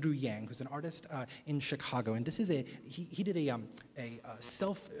with Andrew Yang, who's an artist in Chicago, and this is he did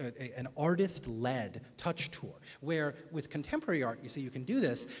an artist-led touch tour, where with contemporary art, you see, you can do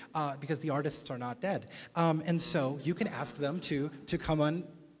this because the artists are not dead, and so you can ask them to come on.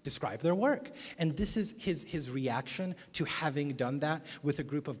 Describe their work. And this is his reaction to having done that with a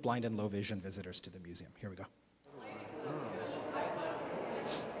group of blind and low vision visitors to the museum. Here we go.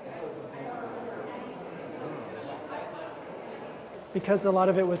 Because a lot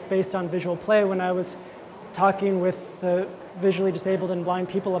of it was based on visual play, when I was talking with the visually disabled and blind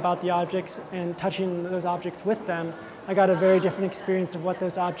people about the objects and touching those objects with them, I got a very different experience of what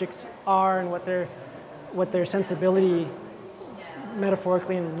those objects are and what their sensibility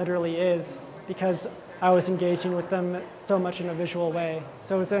metaphorically and literally is, because I was engaging with them so much in a visual way.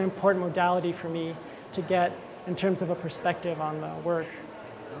 So it was an important modality for me to get in terms of a perspective on the work.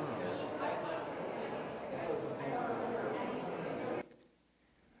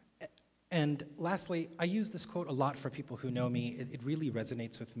 And lastly, I use this quote a lot for people who know me. It really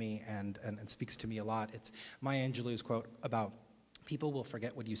resonates with me and speaks to me a lot. It's Maya Angelou's quote about people will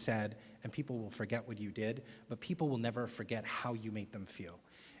forget what you said and people will forget what you did, but people will never forget how you made them feel.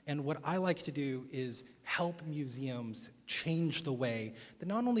 And what I like to do is help museums change the way that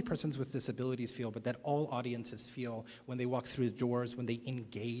not only persons with disabilities feel, but that all audiences feel when they walk through the doors, when they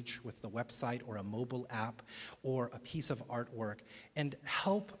engage with the website or a mobile app or a piece of artwork, and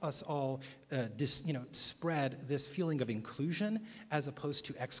help us all spread this feeling of inclusion as opposed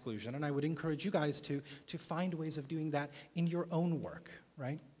to exclusion. And I would encourage you guys to find ways of doing that in your own work,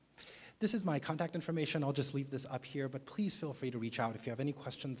 right? This is my contact information. I'll just leave this up here, but please feel free to reach out if you have any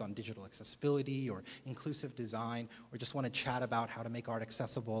questions on digital accessibility or inclusive design, or just want to chat about how to make art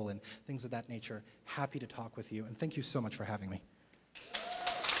accessible and things of that nature. Happy to talk with you, and thank you so much for having me.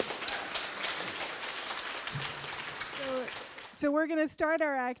 So we're going to start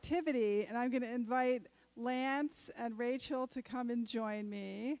our activity, and I'm going to invite Lance and Rachel to come and join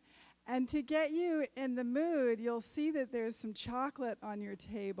me. And to get you in the mood, you'll see that there's some chocolate on your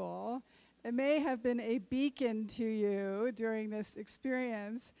table. It may have been a beacon to you during this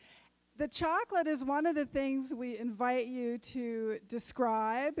experience. The chocolate is one of the things we invite you to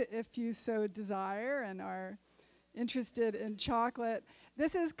describe if you so desire and are interested in chocolate.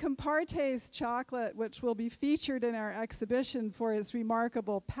 This is Comparte's chocolate, which will be featured in our exhibition for its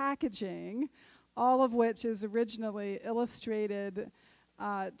remarkable packaging, all of which is originally illustrated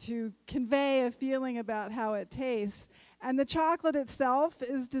to convey a feeling about how it tastes. And the chocolate itself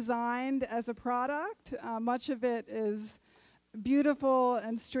is designed as a product. Much of it is beautiful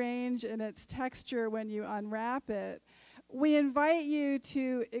and strange in its texture when you unwrap it. We invite you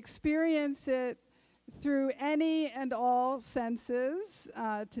to experience it through any and all senses,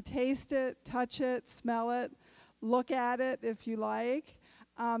 to taste it, touch it, smell it, look at it if you like.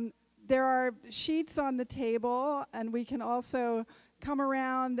 There are sheets on the table, and we can also come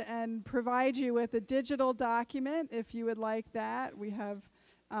around and provide you with a digital document if you would like that. We have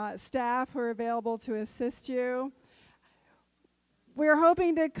staff who are available to assist you. We're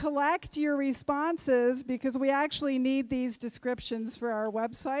hoping to collect your responses because we actually need these descriptions for our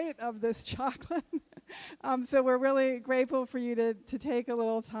website of this chocolate. So we're really grateful for you to take a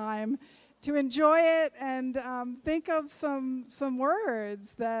little time to enjoy it and think of some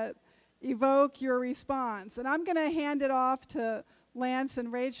words that evoke your response. And I'm going to hand it off to Lance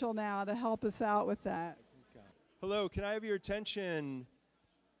and Rachel now to help us out with that. Hello, can I have your attention?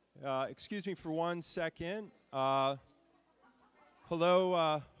 Excuse me for 1 second.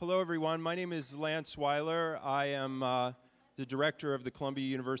 Hello everyone. My name is Lance Weiler. I am the director of the Columbia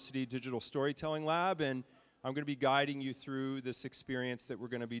University Digital Storytelling Lab, and I'm going to be guiding you through this experience that we're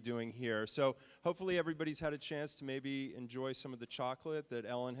going to be doing here. So hopefully everybody's had a chance to maybe enjoy some of the chocolate that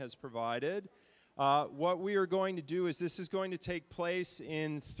Ellen has provided. What we are going to do is this is going to take place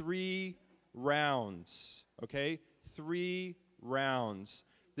in 3 rounds, okay? 3 rounds.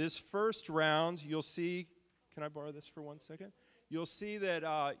 This first round, you'll see, can I borrow this for 1 second? You'll see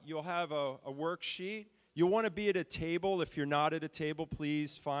that you'll have a worksheet. You'll want to be at a table. If you're not at a table,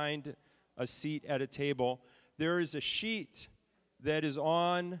 please find a seat at a table. There is a sheet that is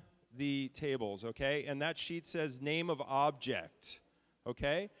on the tables, okay? And that sheet says name of object,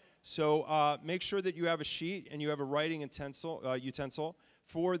 okay? So make sure that you have a sheet and you have a writing utensil.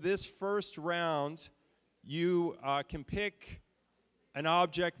 For this first round, you can pick an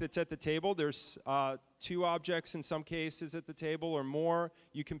object that's at the table. There's 2 objects in some cases at the table or more.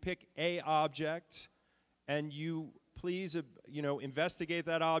 You can pick a object, and you please investigate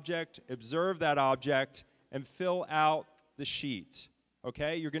that object, observe that object, and fill out the sheet.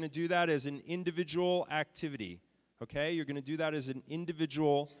 Okay? You're going to do that as an individual activity. Okay? You're going to do that as an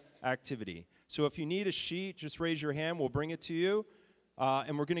individual activity. So if you need a sheet, just raise your hand. We'll bring it to you.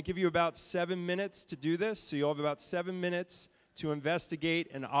 And we're going to give you about 7 minutes to do this. So you'll have about 7 minutes to investigate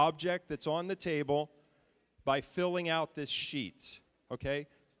an object that's on the table by filling out this sheet, okay?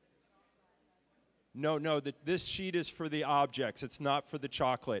 No, this sheet is for the objects. It's not for the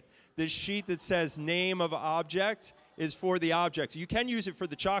chocolate. This sheet that says name of object is for the object. You can use it for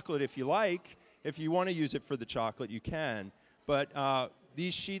the chocolate if you like. If you want to use it for the chocolate, you can. But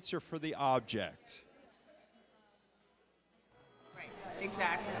these sheets are for the object.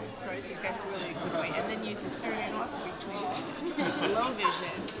 Exactly. So I think that's really a good way. And then you discern it also between low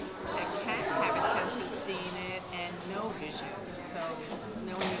vision that can have a sense of seeing it and no vision. So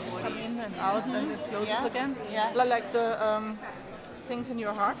knowing what come in and out and it closes again. Yeah. Like the things in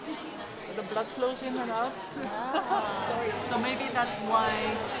your heart. The blood flows in and out. Sorry. So maybe that's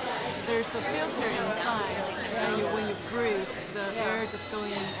why there's a filter inside. And when you breathe, the air just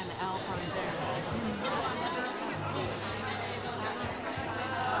going in and out from there.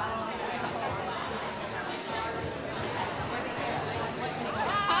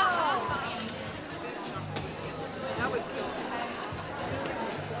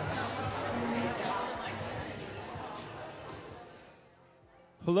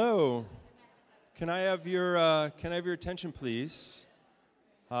 Hello. Can I have your attention, please?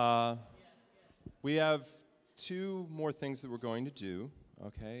 We have 2 more things that we're going to do.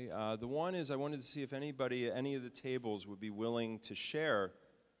 Okay. The one is I wanted to see if anybody at any of the tables would be willing to share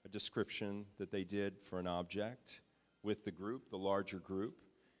a description that they did for an object with the group, the larger group.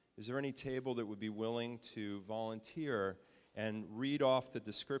 Is there any table that would be willing to volunteer and read off the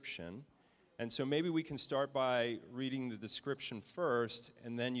description? And so maybe we can start by reading the description first,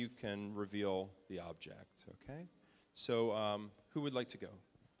 and then you can reveal the object, okay? So who would like to go?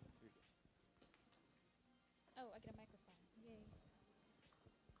 Oh, I get a microphone.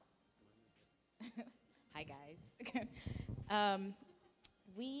 Yay. Hi, guys.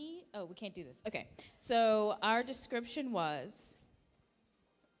 We can't do this. Okay. So our description was,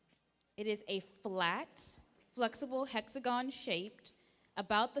 it is a flat, flexible hexagon shaped,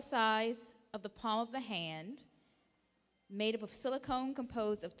 about the size of the palm of the hand, made up of silicone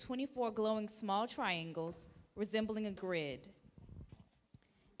composed of 24 glowing small triangles resembling a grid.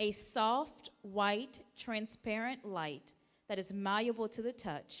 A soft, white, transparent light that is malleable to the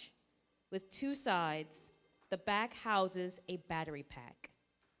touch, with 2 sides. The back houses a battery pack.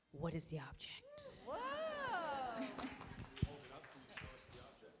 What is the object? Whoa!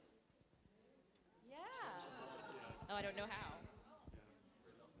 Yeah. Oh, I don't know how.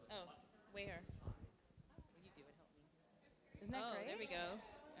 Oh, where? Will you do it? Help me. go.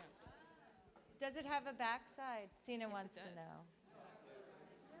 Does it have a backside? Cena wants to know.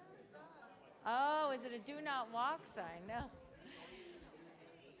 Oh, is it a do not walk sign? No.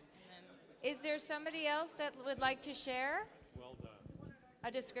 Is there somebody else that would like to share? Well done.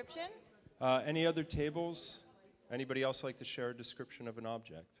 A description? Any other tables? Anybody else like to share a description of an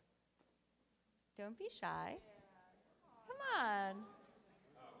object? Don't be shy. Come on.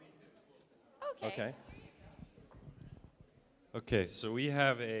 Okay. Okay, so we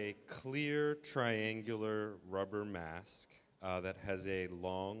have a clear triangular rubber mask that has a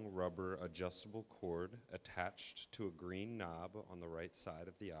long rubber adjustable cord attached to a green knob on the right side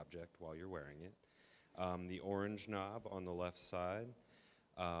of the object while you're wearing it. The orange knob on the left side.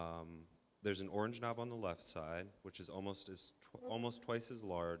 There's an orange knob on the left side, which is almost twice as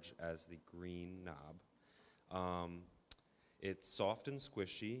large as the green knob. It's soft and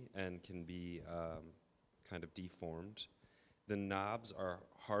squishy and can be kind of deformed. The knobs are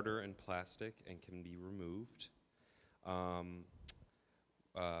harder and plastic and can be removed.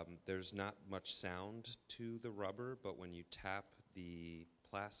 There's not much sound to the rubber, but when you tap the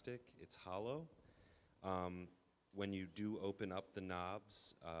plastic, it's hollow. When you do open up the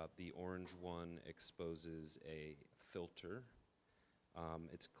knobs, the orange one exposes a filter.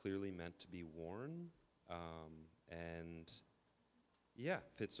 It's clearly meant to be worn, and yeah,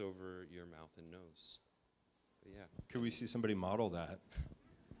 fits over your mouth and nose. But yeah. Could we see somebody model that?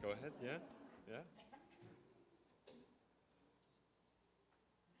 Go ahead, yeah, yeah.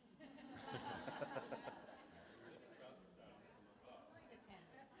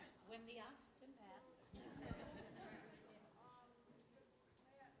 When the oxygen passed.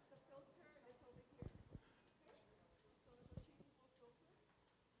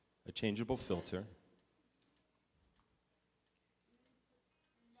 A changeable filter.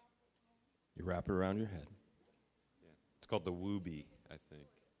 You wrap it around your head. Yeah. It's called the Wooby, I think.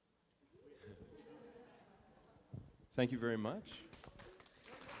 Thank you very much.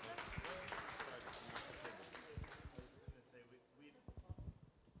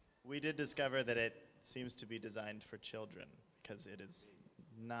 We did discover that it seems to be designed for children because it is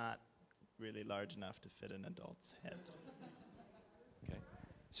not really large enough to fit an adult's head. Okay.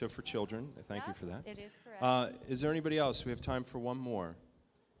 So for children, thank you for that. It is correct. Is there anybody else? We have time for one more.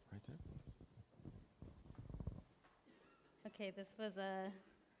 Right there. Okay, this was a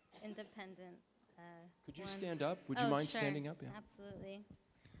independent Could you one. stand up? Would you mind standing up? Yeah. Absolutely.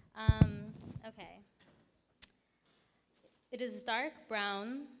 Okay. It is dark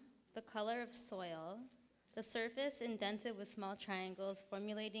brown, the color of soil, the surface indented with small triangles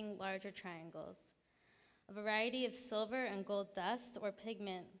formulating larger triangles. A variety of silver and gold dust or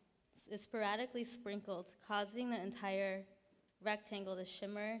pigment is sporadically sprinkled, causing the entire rectangle to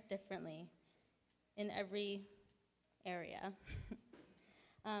shimmer differently in every area,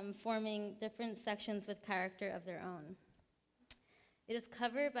 forming different sections with character of their own. It is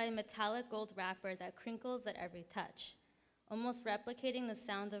covered by a metallic gold wrapper that crinkles at every touch, almost replicating the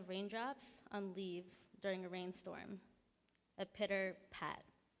sound of raindrops on leaves during a rainstorm, a pitter-pat.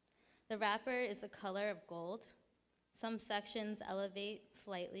 The wrapper is the color of gold. Some sections elevate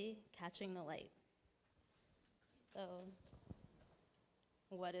slightly, catching the light. So,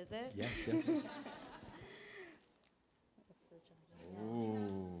 what is it? Yes, yes.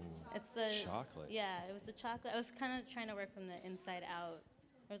 Ooh. It's the chocolate. Yeah, it was the chocolate. I was kind of trying to work from the inside out.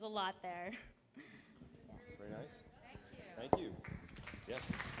 There's a lot there. Very nice. Thank you. Yes.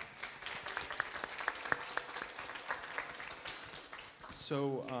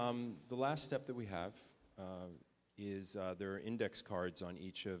 So the last step that we have is there are index cards on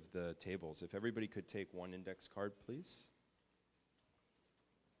each of the tables. If everybody could take one index card, please.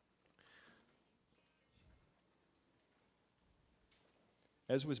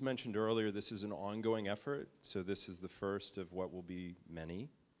 As was mentioned earlier, this is an ongoing effort, so this is the first of what will be many.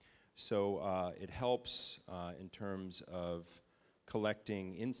 So it helps in terms of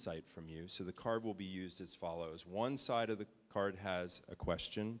collecting insight from you. So the card will be used as follows. One side of the card has a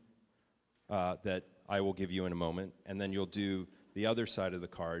question that I will give you in a moment, and then you'll do the other side of the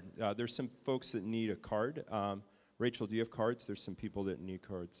card. There's some folks that need a card. Rachel, do you have cards? There's some people that need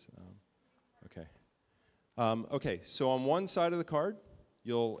cards. Okay. Okay, so on one side of the card,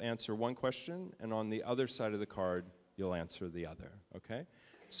 you'll answer one question, and on the other side of the card, you'll answer the other, okay?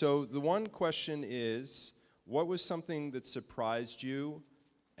 So the one question is, what was something that surprised you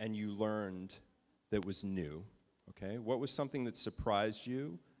and you learned that was new, okay? What was something that surprised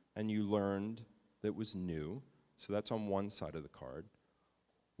you and you learned that was new? So that's on one side of the card.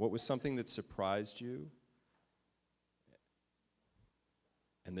 What was something that surprised you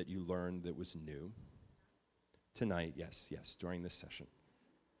and that you learned that was new? Tonight, yes, yes, during this session.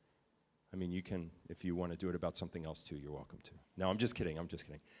 I mean, you can, if you want to do it about something else too, you're welcome to. No, I'm just kidding, I'm just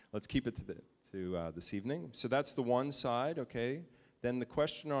kidding. Let's keep it to this evening. So that's the one side, okay? Then the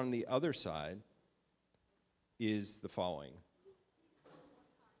question on the other side is the following.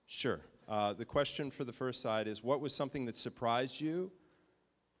 Sure. The question for the first side is, what was something that surprised you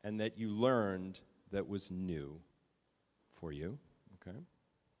and that you learned that was new for you? Okay.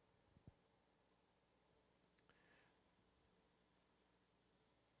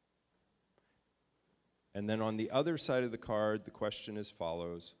 And then on the other side of the card, the question is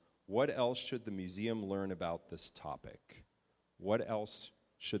follows. What else should the museum learn about this topic? What else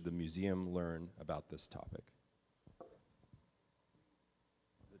should the museum learn about this topic? The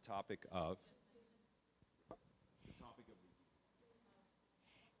topic of?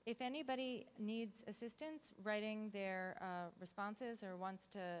 If anybody needs assistance writing their responses or wants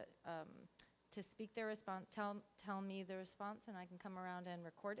to speak their response, tell me the response and I can come around and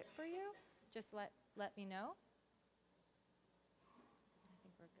record it for you. Just let me know. I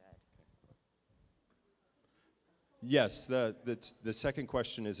think we're good. Yes, the second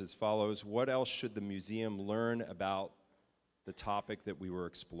question is as follows. What else should the museum learn about the topic that we were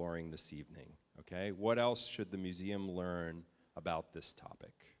exploring this evening? Okay, what else should the museum learn about this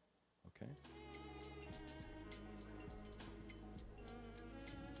topic? Okay.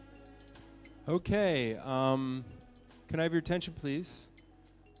 Okay, can I have your attention, please?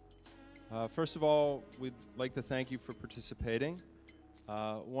 First of all, we'd like to thank you for participating.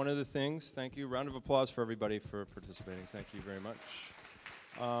 One of the things, thank you, round of applause for everybody for participating. Thank you very much.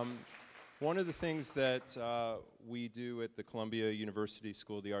 One of the things that we do at the Columbia University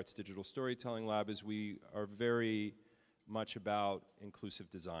School of the Arts Digital Storytelling Lab is we are very much about inclusive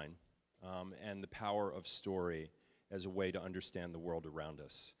design and the power of story as a way to understand the world around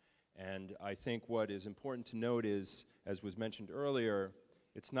us. And I think what is important to note is, as was mentioned earlier,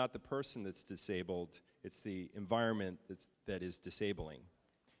 it's not the person that's disabled, it's the environment that is disabling.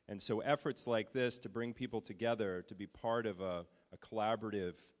 And so efforts like this to bring people together, to be part of a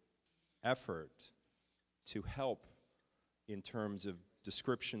collaborative effort to help in terms of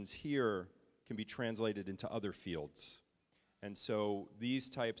descriptions here can be translated into other fields. And so these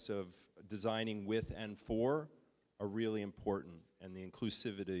types of designing with and for are really important, and the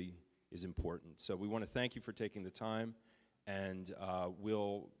inclusivity is important. So we want to thank you for taking the time, and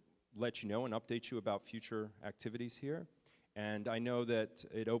we'll let you know and update you about future activities here. And I know that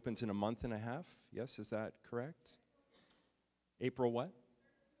it opens in a month and a half. Yes, is that correct? April what?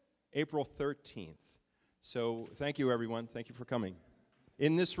 April 13th. So thank you, everyone. Thank you for coming.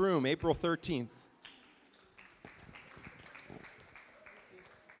 In this room, April 13th.